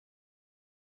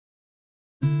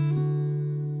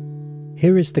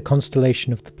Here is the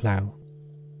constellation of the Plough.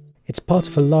 It's part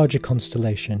of a larger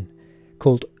constellation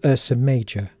called Ursa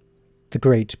Major, the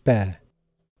Great Bear.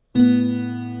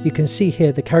 You can see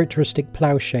here the characteristic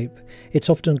plough shape. It's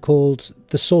often called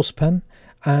the saucepan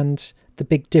and the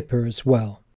Big Dipper as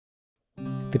well.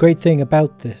 The great thing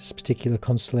about this particular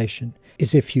constellation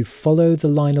is if you follow the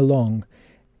line along,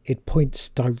 it points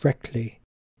directly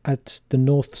at the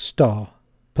North Star,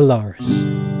 Polaris.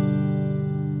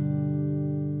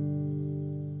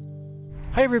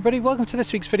 Hi everybody, welcome to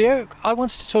this week's video. I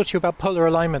wanted to talk to you about polar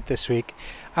alignment this week,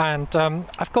 and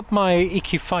I've got my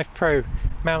EQ5 Pro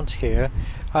mount here,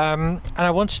 and I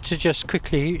wanted to just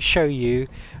quickly show you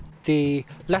the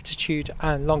latitude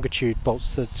and longitude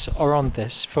bolts that are on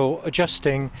this for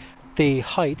adjusting the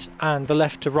height and the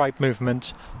left to right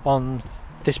movement on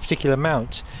this particular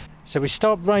mount. So we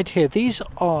start right here. These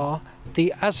are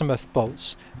the azimuth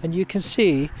bolts, and you can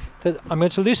see that I'm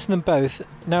going to loosen them both.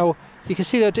 Now you can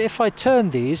see that if I turn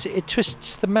these, it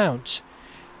twists the mount,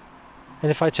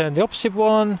 and if I turn the opposite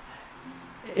one,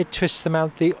 it twists the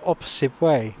mount the opposite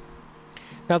way.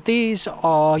 Now these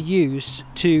are used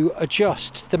to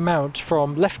adjust the mount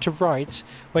from left to right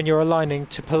when you're aligning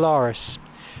to Polaris.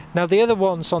 Now the other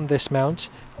ones on this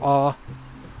mount are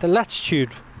the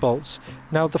latitude bolts.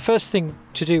 Now the first thing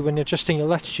to do when adjusting your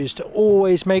latitude is to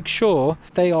always make sure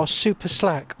they are super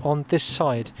slack on this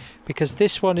side, because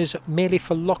this one is merely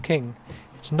for locking,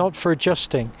 it's not for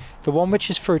adjusting. The one which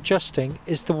is for adjusting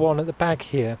is the one at the back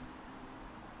here,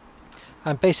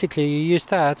 and basically you use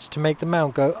that to make the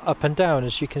mount go up and down,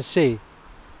 as you can see.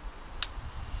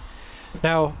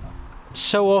 Now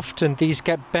so often these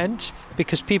get bent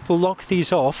because people lock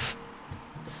these off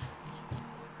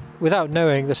without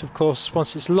knowing that, of course,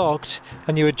 once it's locked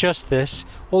and you adjust this,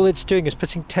 all it's doing is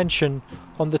putting tension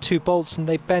on the two bolts and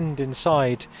they bend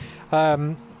inside.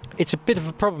 It's a bit of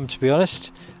a problem, to be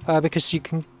honest, because you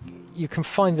can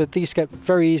find that these get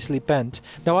very easily bent.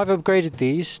 Now I've upgraded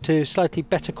these to slightly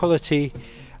better quality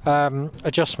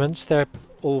adjustments. They're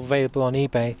all available on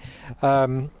eBay,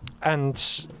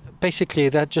 and basically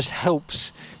that just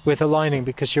helps with aligning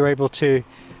because you're able to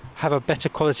have a better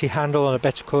quality handle and a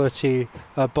better quality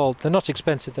bolt. They're not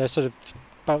expensive, they're sort of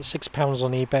about £6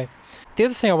 on eBay. The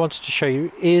other thing I wanted to show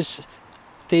you is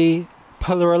the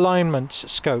polar alignment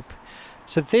scope.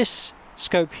 So this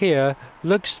scope here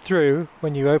looks through,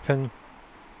 when you open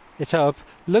it up,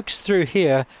 looks through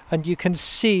here and you can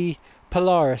see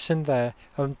Polaris in there,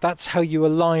 and that's how you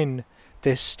align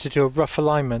this to do a rough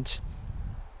alignment.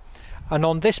 And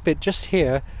on this bit just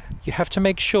here, you have to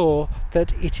make sure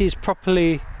that it is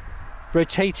properly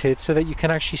rotated so that you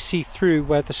can actually see through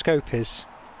where the scope is.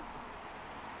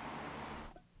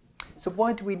 So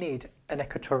why do we need an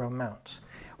equatorial mount?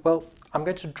 Well, I'm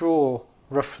going to draw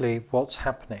roughly what's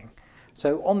happening.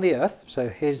 So on the Earth, so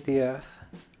here's the Earth.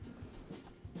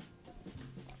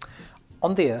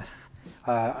 On the Earth,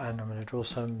 and I'm going to draw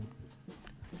some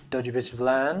dodgy bits of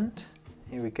land.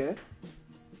 Here we go.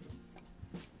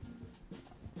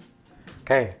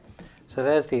 Okay, so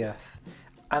there's the Earth.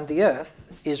 And the Earth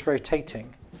is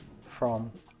rotating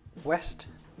from west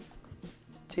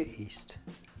to east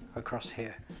across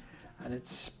here, and it's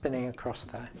spinning across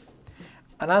there.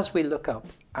 And as we look up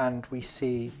and we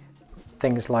see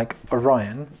things like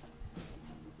Orion,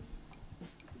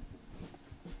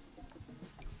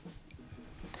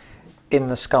 in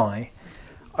the sky,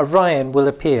 Orion will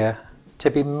appear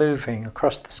to be moving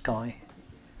across the sky,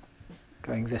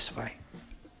 going this way,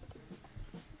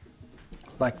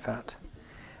 like that.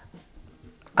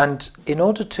 And in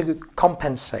order to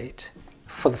compensate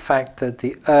for the fact that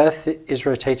the Earth is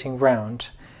rotating round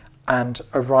and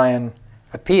Orion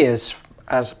appears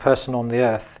as a person on the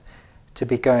Earth to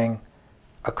be going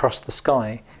across the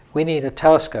sky, we need a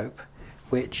telescope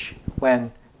which,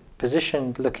 when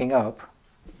positioned looking up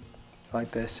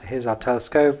like this, here's our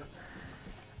telescope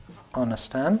on a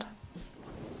stand,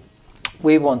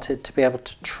 we want it to be able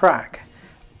to track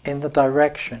in the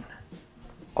direction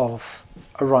of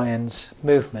Orion's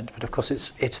movement, but of course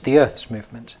it's the Earth's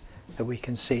movement that we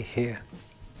can see here.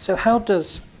 So how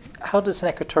does an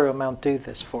equatorial mount do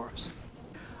this for us?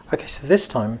 Okay, so this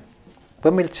time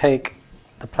when we take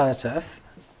the planet Earth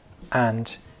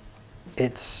and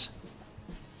its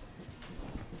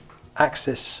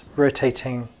axis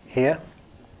rotating here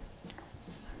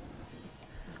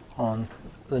on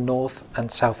the north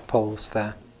and south poles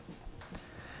there,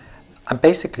 and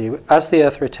basically as the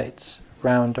Earth rotates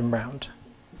round and round,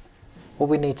 what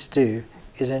we need to do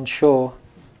is ensure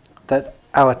that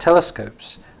our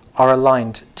telescopes are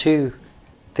aligned to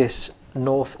this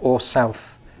north or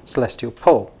south celestial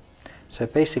pole. So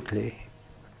basically,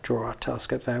 draw our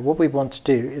telescope there. What we want to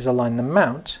do is align the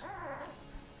mount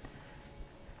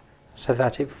so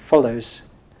that it follows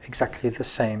exactly the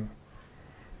same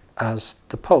as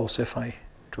the pole. So if I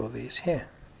draw these here,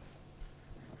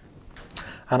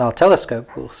 and our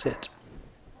telescope will sit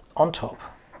on top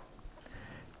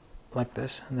like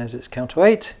this, and there's its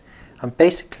counterweight, and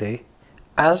basically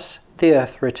as the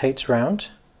Earth rotates round,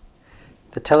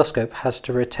 the telescope has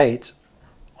to rotate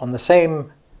on the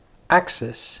same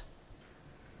axis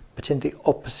but in the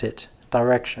opposite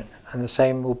direction, and the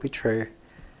same will be true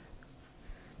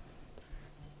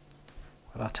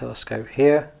with our telescope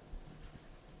here.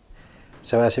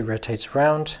 So as it rotates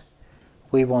around,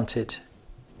 we want it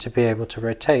to be able to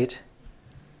rotate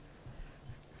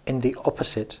in the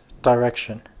opposite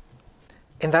direction.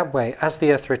 In that way, as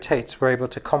the Earth rotates, we're able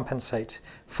to compensate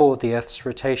for the Earth's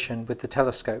rotation with the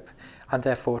telescope and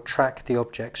therefore track the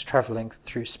objects travelling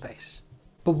through space.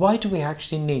 But why do we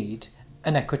actually need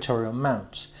an equatorial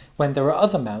mount when there are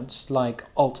other mounts like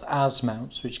Alt-Az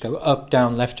mounts which go up,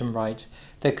 down, left and right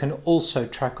that can also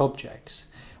track objects?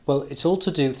 Well, it's all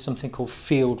to do with something called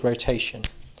field rotation.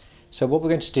 So what we're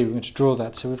going to do, we're going to draw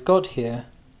that. So we've got here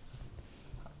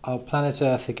our planet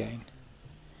Earth again.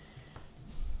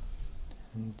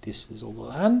 And this is all the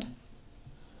land.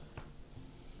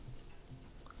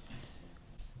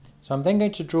 So I'm then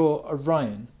going to draw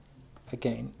Orion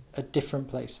again at different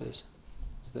places.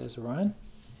 So there's Orion.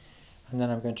 And then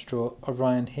I'm going to draw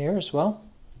Orion here as well.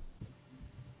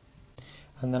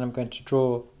 And then I'm going to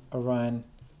draw Orion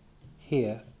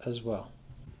here as well.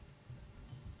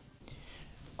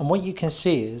 And what you can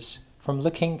see is, from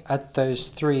looking at those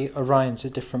three Orions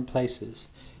at different places,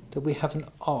 that we have an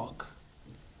arc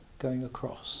going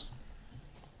across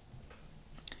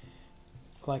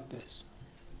like this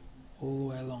all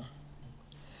the way along.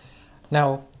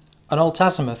 Now an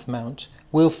alt-azimuth mount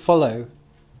will follow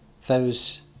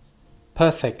those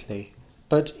perfectly,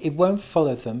 but it won't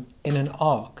follow them in an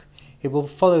arc, it will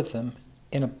follow them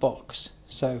in a box.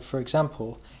 So for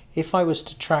example, if I was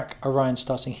to track Orion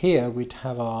starting here, we'd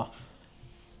have our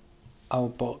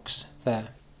box there,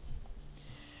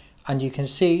 and you can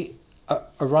see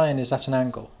Orion is at an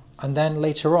angle. And then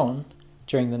later on,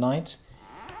 during the night,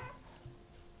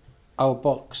 our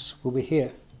box will be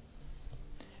here.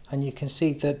 And you can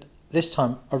see that this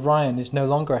time Orion is no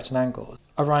longer at an angle.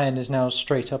 Orion is now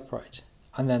straight upright.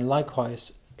 And then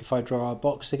likewise, if I draw our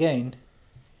box again,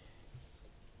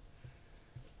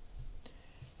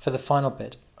 for the final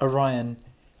bit, Orion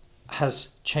has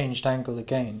changed angle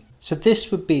again. So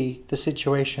this would be the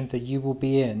situation that you will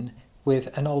be in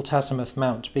with an alt-azimuth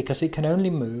mount, because it can only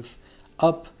move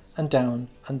up and down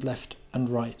and left and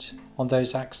right on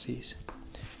those axes.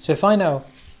 So if I now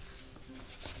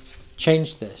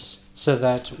change this so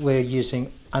that we're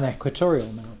using an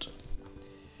equatorial mount.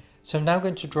 So I'm now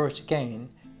going to draw it again,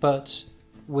 but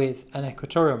with an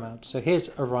equatorial mount. So here's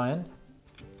Orion.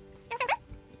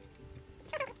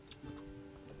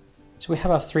 So we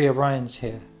have our three Orions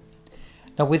here.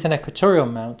 Now with an equatorial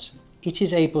mount, it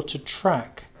is able to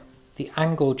track the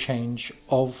angle change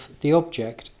of the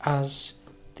object as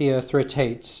the Earth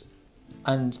rotates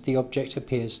and the object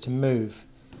appears to move.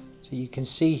 So you can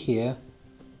see here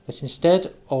that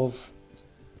instead of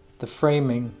the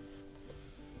framing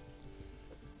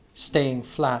staying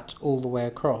flat all the way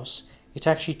across, it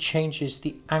actually changes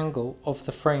the angle of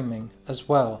the framing as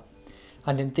well.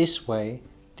 And in this way,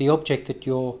 the object that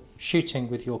you're shooting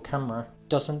with your camera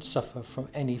doesn't suffer from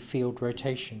any field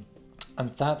rotation.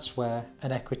 And that's where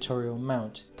an equatorial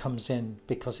mount comes in,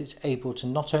 because it's able to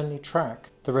not only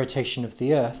track the rotation of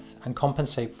the Earth and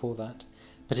compensate for that,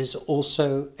 but is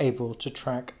also able to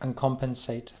track and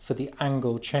compensate for the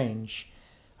angle change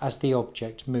as the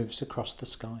object moves across the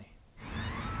sky.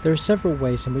 There are several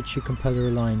ways in which you can polar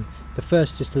align. The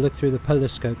first is to look through the polar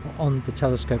scope on the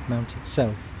telescope mount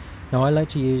itself. Now I like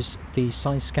to use the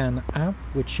SciScan app,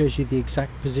 which shows you the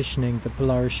exact positioning that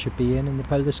Polaris should be in the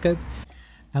polar scope.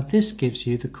 Now this gives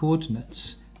you the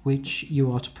coordinates which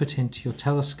you are to put into your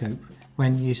telescope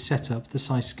when you set up the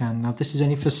SciScan. Now this is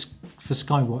only for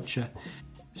Skywatcher.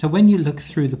 So when you look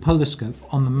through the polar scope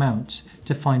on the mount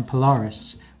to find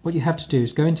Polaris, what you have to do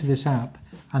is go into this app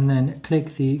and then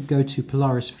click the Go to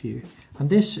Polaris view. And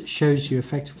this shows you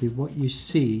effectively what you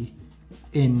see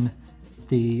in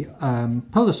the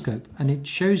polar scope, and it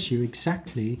shows you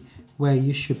exactly where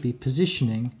you should be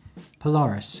positioning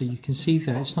Polaris. So you can see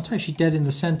there it's not actually dead in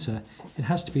the center, it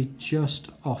has to be just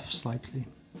off slightly.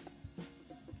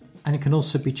 And it can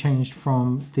also be changed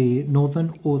from the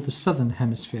northern or the southern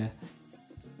hemisphere.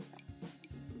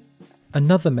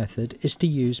 Another method is to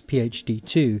use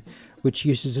PhD2, which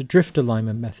uses a drift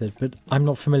alignment method, but I'm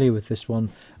not familiar with this one.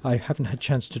 I haven't had a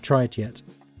chance to try it yet.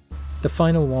 The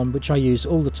final one, which I use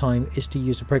all the time, is to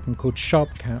use a program called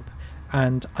SharpCap,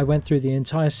 and I went through the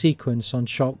entire sequence on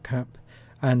SharpCap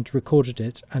and recorded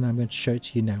it, and I'm going to show it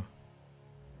to you now.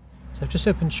 So I've just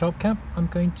opened SharpCap. I'm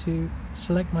going to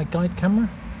select my guide camera,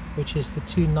 which is the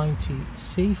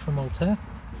 290C from Altair.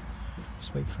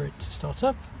 Just wait for it to start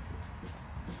up.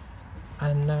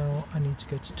 And now I need to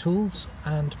go to Tools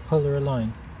and Polar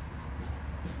Align.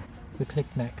 We click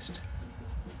Next.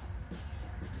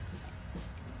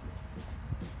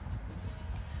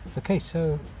 Okay,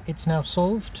 so it's now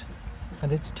solved,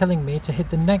 and it's telling me to hit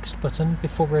the Next button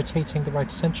before rotating the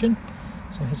right ascension.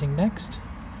 So I'm hitting Next.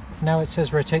 Now it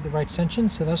says rotate the right ascension,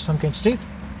 so that's what I'm going to do.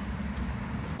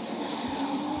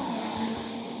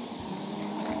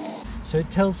 So it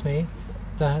tells me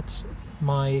that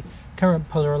my current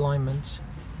polar alignment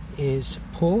is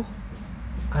poor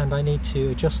and I need to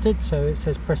adjust it, so it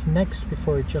says press Next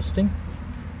before adjusting.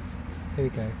 Here we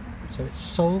go. So it's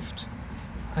solved,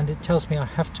 and it tells me I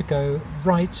have to go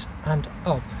right and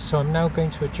up, so I'm now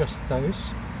going to adjust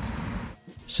those.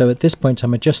 So at this point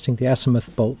I'm adjusting the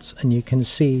azimuth bolts, and you can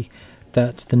see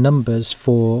that the numbers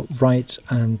for right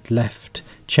and left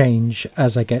change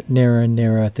as I get nearer and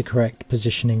nearer the correct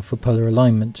positioning for polar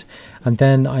alignment. And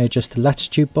then I adjust the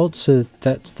latitude bolts so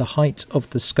that the height of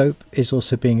the scope is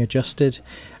also being adjusted,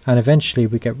 and eventually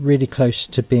we get really close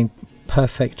to being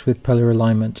perfect with polar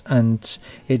alignment, and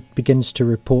it begins to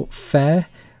report fair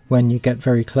when you get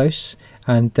very close,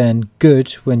 and then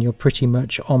good when you're pretty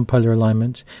much on polar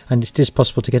alignment, and it is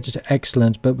possible to get it to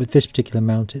excellent, but with this particular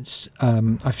mount it's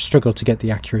I've struggled to get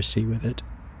the accuracy with it.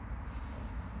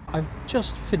 I've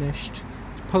just finished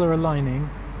polar aligning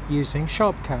using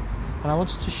SharpCap, and I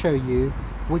wanted to show you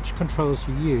which controls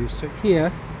you use. So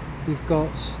here we've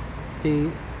got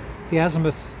the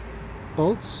azimuth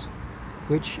bolts,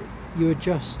 which you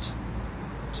adjust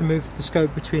to move the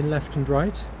scope between left and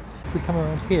right. If we come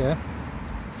around here,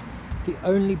 the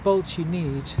only bolt you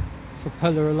need for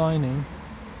polar aligning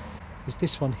is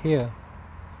this one here,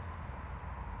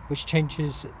 which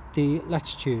changes the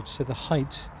latitude, so the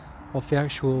height of the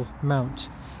actual mount.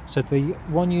 So the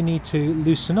one you need to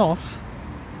loosen off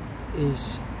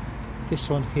is this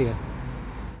one here.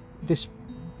 This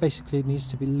basically needs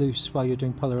to be loose while you're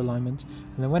doing polar alignment,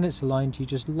 and then when it's aligned you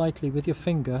just lightly with your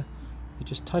finger, you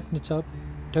just tighten it up,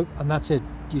 and that's it.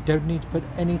 You don't need to put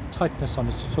any tightness on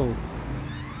it at all.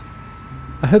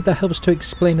 I hope that helps to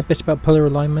explain a bit about polar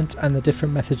alignment and the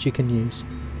different methods you can use.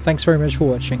 Thanks very much for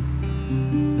watching.